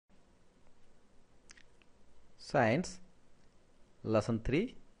Science Lesson 3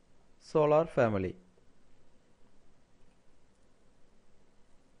 Solar Family.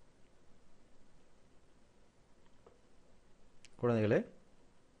 குழந்தைகளே,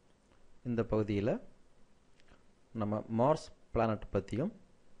 இந்த பகுதியில் நம்ம மார்ஸ் பிளானட் பற்றியும்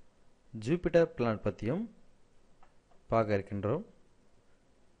ஜூபிட்டர் பிளானட் பற்றியும் பார்க்க இருக்கின்றோம்.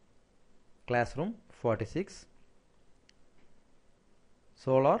 Class room 46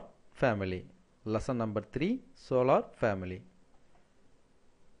 solar family, lesson number 3 solar family.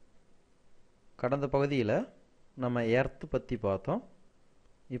 கடந்த பகுதியில் நம்ம எர்த் பற்றி பார்த்தோம்.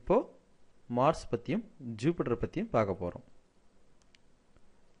 இப்போது மார்ஸ் பற்றியும் ஜூபிட்டர் பற்றியும் பார்க்க போகிறோம்.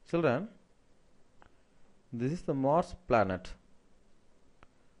 Children, this is the Mars planet.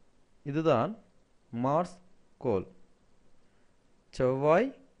 இதுதான் மார்ஸ் கோள், செவ்வாய்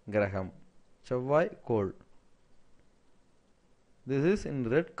கிரகம், செவ்வாய் கோள். This is in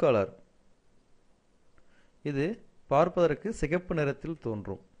red color. இது பார்ப்பதற்கு சிகப்பு நிறத்தில்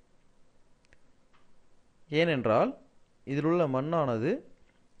தோன்றும். ஏனென்றால் இதிலுள்ள மண்ணானது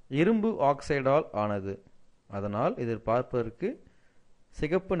இரும்பு ஆக்சைடால் ஆனது. அதனால் இது பார்ப்பதற்கு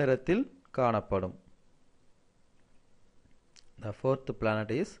சிகப்பு நிறத்தில் காணப்படும். The fourth planet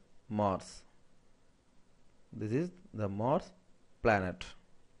is Mars. This is the Mars planet.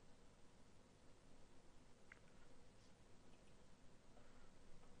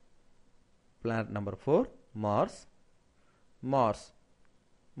 Planet number 4, Mars.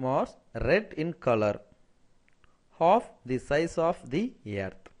 Mars red in color, half the size of the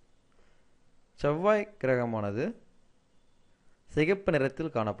earth. செவ்வாய் கிரகமானது சிகப்பு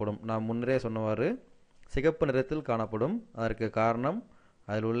நிறத்தில் காணப்படும். நான் முன்னரே சொன்னவாறு சிகப்பு நிறத்தில் காணப்படும். அதற்கு காரணம்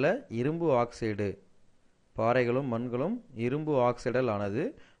அதில் உள்ள இரும்பு ஆக்சைடு, பாறைகளும் மண்களும் இரும்பு ஆக்சைடால் ஆனது.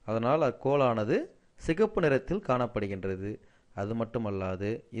 அதனால் அக்கோளானது சிகப்பு நிறத்தில் காணப்படுகின்றது. அது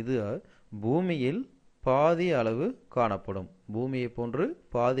மட்டுமல்லாது இது பூமியில் பாதி அளவு காணப்படும். பூமியை போன்று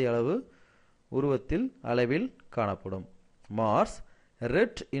பாதி அளவு உருவத்தில் அளவில் காணப்படும். Mars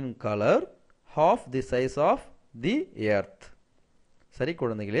red in colour, half the size of the earth. சரி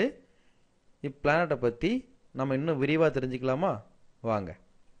குழந்தைகளே, இப்பிளானட்டை பற்றி நம்ம இன்னும் விரிவாக தெரிஞ்சுக்கலாமா? வாங்க.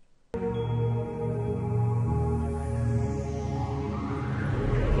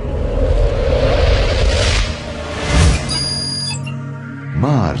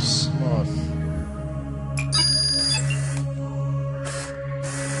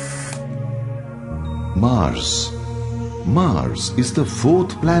 Mars. Mars is the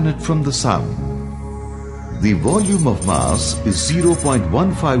fourth planet from the Sun. The volume of Mars is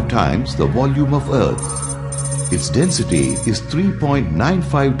 0.15 times the volume of Earth. Its density is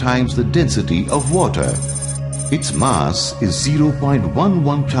 3.95 times the density of water. Its mass is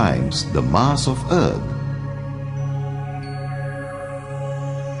 0.11 times the mass of Earth.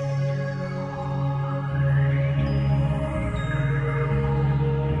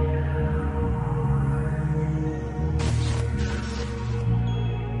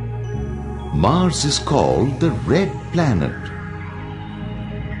 Mars is called the red planet.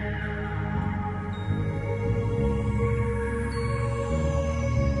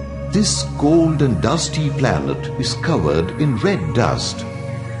 This cold and dusty planet is covered in red dust.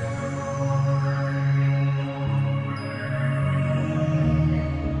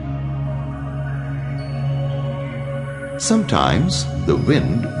 Sometimes the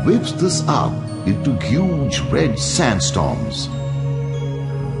wind whips this up into huge red sandstorms.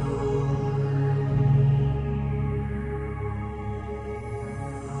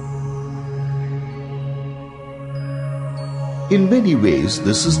 In many ways,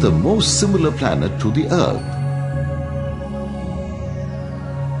 this is the most similar planet to the Earth.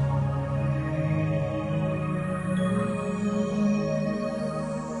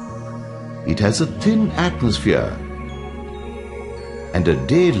 It has a thin atmosphere, and a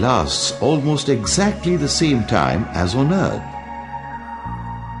day lasts almost exactly the same time as on Earth.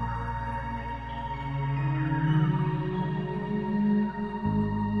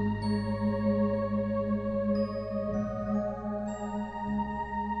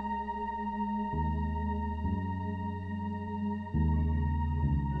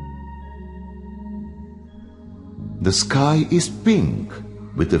 The sky is pink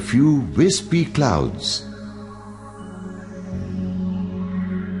with a few wispy clouds.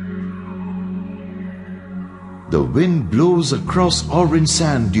 The wind blows across orange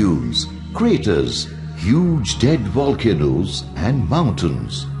sand dunes, craters, huge dead volcanoes and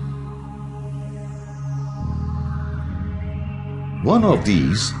mountains. One of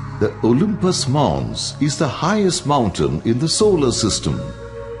these, the Olympus Mons, is the highest mountain in the solar system.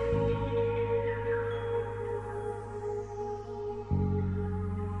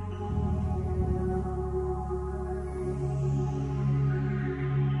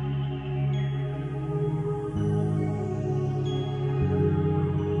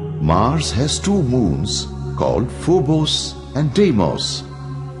 Mars has two moons called Phobos and Deimos.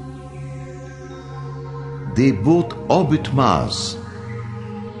 They both orbit Mars.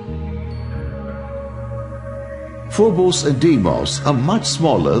 Phobos and Deimos are much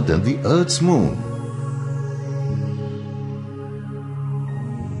smaller than the Earth's moon.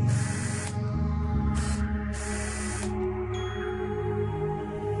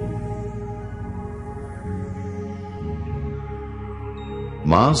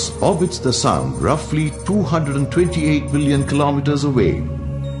 Mars orbits the Sun roughly 228 billion kilometers away.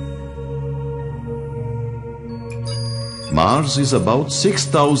 Mars is about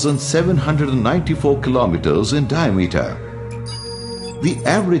 6,794 kilometers in diameter. The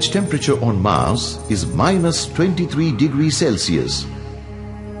average temperature on Mars is minus 23 degrees Celsius.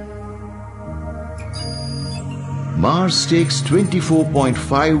 Mars takes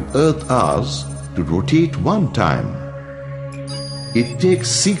 24.5 Earth hours to rotate one time. It takes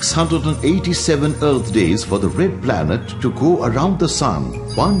 687 Earth days for the red planet to go around the Sun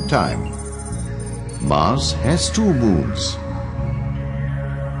one time. Mars has two moons.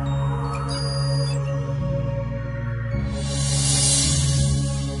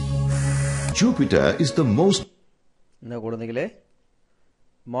 Jupiter is the most. என்ன குழந்தைகளே,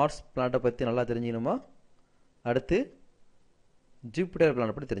 Mars பிளானட்டை பற்றி நல்லா தெரிஞ்சுக்கணுமா? அடுத்து Jupiter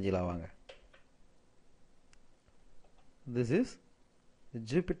planet பற்றி தெரிஞ்சுக்கலாம் வாங்க. This is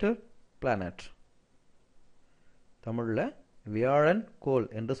Jupiter planet. தமிழில் வியாழன் கோள்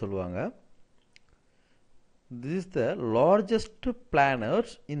என்று சொல்லுவாங்க. This is the largest planet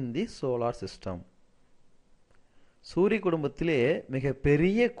in the solar system. சூரிய குடும்பத்திலே மிக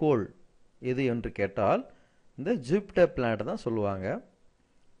பெரிய கோள் எது என்று கேட்டால் இந்த ஜூபிட்டர் பிளானட் தான் சொல்லுவாங்க.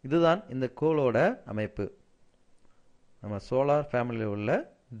 இதுதான் இந்த கோளோட அமைப்பு. நம்ம சோலார் ஃபேமிலியில் உள்ள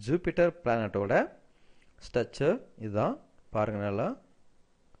ஜூபிட்டர் பிளானட்டோட ஸ்ட்ரக்சர் இதுதான். பாருங்க நல்லா.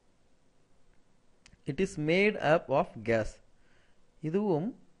 It is made up of case. இதுவும்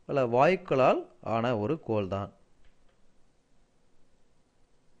பல வாயுக்களால் ஆன ஒரு கோள் தான்.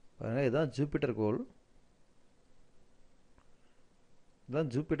 பாருங்க, இதுதான் ஜூபிட்டர் கோள். இதுதான்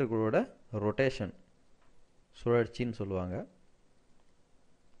ஜூபிட்டர் கோளோட ரொட்டேஷன், சுழற்சின்னு சொல்லுவாங்க.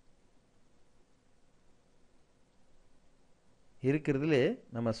 இருக்கிறதுலே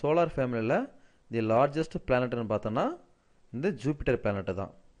நம்ம சோலார் ஃபேமிலியில் தி லார்ஜஸ்ட் பிளானட்னு பார்த்தோன்னா இந்த ஜூபிட்டர் பிளானட்டு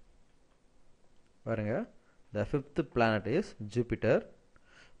தான். பாருங்க, the fifth planet is Jupiter.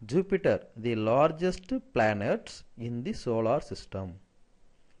 Jupiter, the largest planet in the solar system.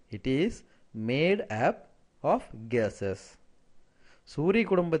 It is made up of gases. சூரிய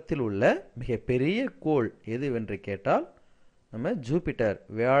குடும்பத்தில் உள்ள மிகப்பெரிய கோள் எதுவென்று கேட்டால் நம்ம ஜூபிட்டர்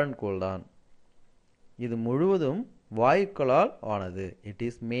வியாழன் கோள் தான். இது முழுவதும் வாயுக்களால் ஆனது. It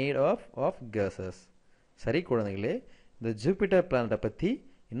is made of gases. சரி குழந்தைகளே, இந்த ஜூபிட்டர் பிளானட்டை பற்றி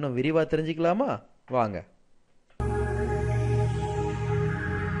இன்னும் விரிவாக தெரிஞ்சுக்கலாமா? வாங்க.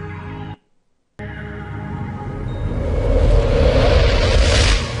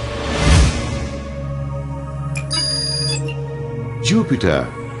 Jupiter.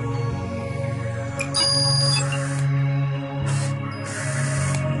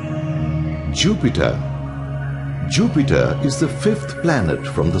 Jupiter. Jupiter is the fifth planet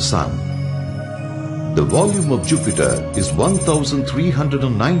from the Sun. The volume of Jupiter is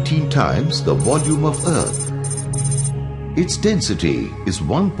 1,319 times the volume of Earth. Its density is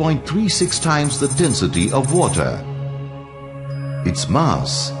 1.36 times the density of water. Its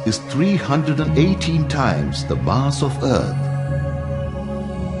mass is 318 times the mass of Earth.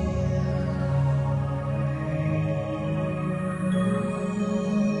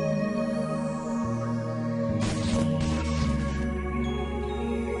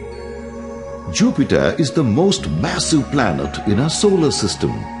 Jupiter is the most massive planet in our solar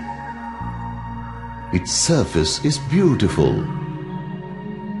system. Its surface is beautiful.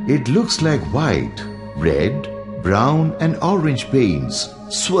 It looks like white, red, brown and orange paints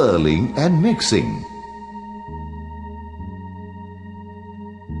swirling and mixing.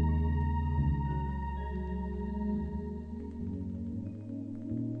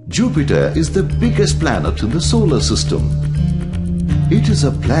 Jupiter is the biggest planet in the solar system. It is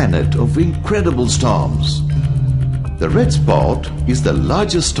a planet of incredible storms. The red spot is the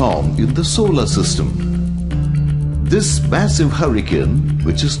largest storm in the solar system. This massive hurricane,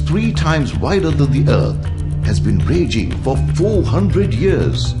 which is 3 times wider than the Earth, has been raging for 400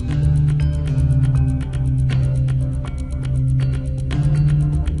 years.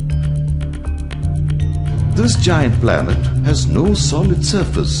 This giant planet has no solid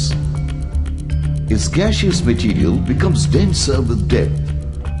surface. Its gaseous material becomes denser with depth.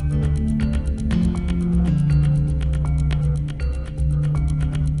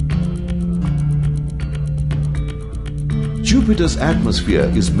 Jupiter's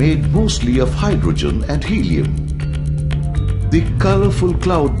atmosphere is made mostly of hydrogen and helium. The colorful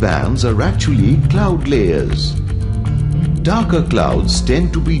cloud bands are actually cloud layers. Darker clouds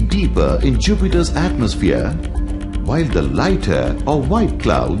tend to be deeper in Jupiter's atmosphere, while the lighter or white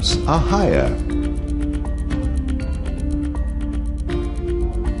clouds are higher.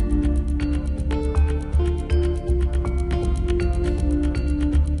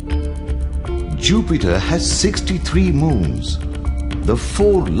 Jupiter has 63 moons. The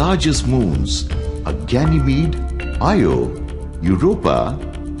four largest moons are Ganymede, Io, Europa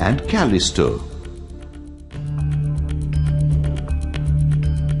and Callisto.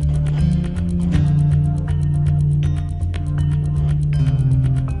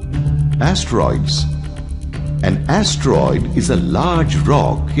 Asteroids. An asteroid is a large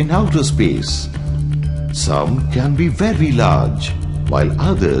rock in outer space. Some can be very large, while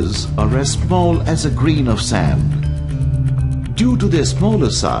others are as small as a grain of sand. Due to their smaller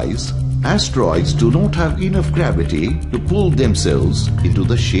size, asteroids do not have enough gravity to pull themselves into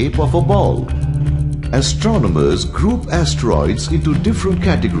the shape of a ball. Astronomers group asteroids into different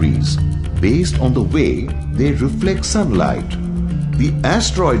categories based on the way they reflect sunlight. The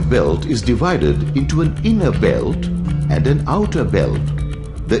asteroid belt is divided into an inner belt and an outer belt.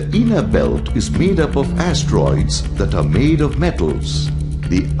 The inner belt is made up of asteroids that are made of metals.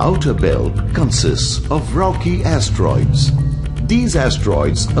 The outer belt consists of rocky asteroids. These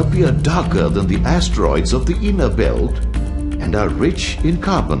asteroids appear darker than the asteroids of the inner belt and are rich in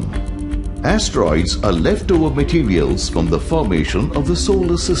carbon. Asteroids are leftover materials from the formation of the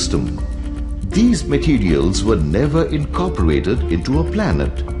solar system. These materials were never incorporated into a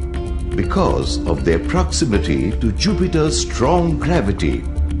planet because of their proximity to Jupiter's strong gravity.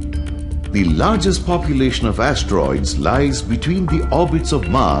 The largest population of asteroids lies between the orbits of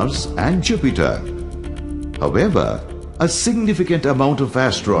Mars and Jupiter. However, a significant amount of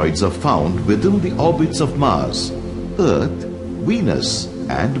asteroids are found within the orbits of Mars, Earth, Venus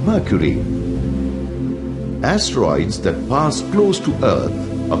and Mercury. Asteroids that pass close to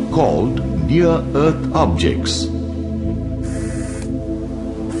Earth are called near-Earth objects.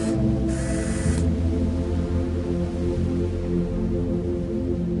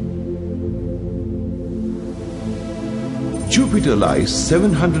 Jupiter lies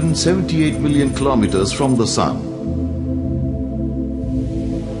 778 million kilometers from the Sun.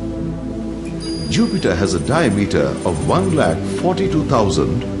 Jupiter has a diameter of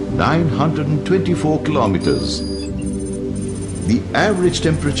 1,42,924 kilometers. The average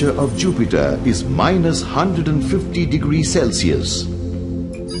temperature of Jupiter is minus 150 degrees Celsius.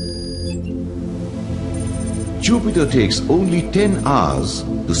 Jupiter takes only 10 hours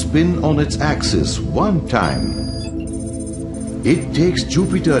to spin on its axis one time. It takes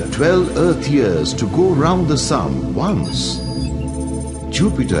Jupiter 12 Earth years to go round the Sun once.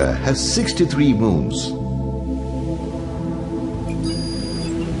 Jupiter has 63 moons.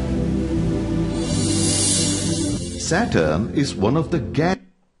 Saturn is one of the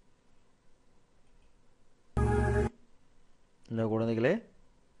குழந்தைகளே,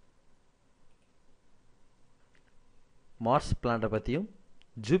 Mars பிளானட்டை பற்றியும்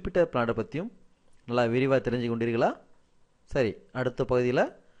Jupiter பிளானட்டை பற்றியும் நல்லா விரிவாக தெரிஞ்சு கொண்டீர்களா? சரி, அடுத்த பகுதியில்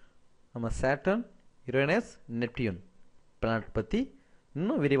நம்ம சாட்டர்ன், யுரேனஸ், நெப்டியூன் பிளானட் பற்றி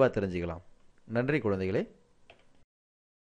இன்னும் விரிவாக தெரிஞ்சுக்கலாம். நன்றி குழந்தைகளே.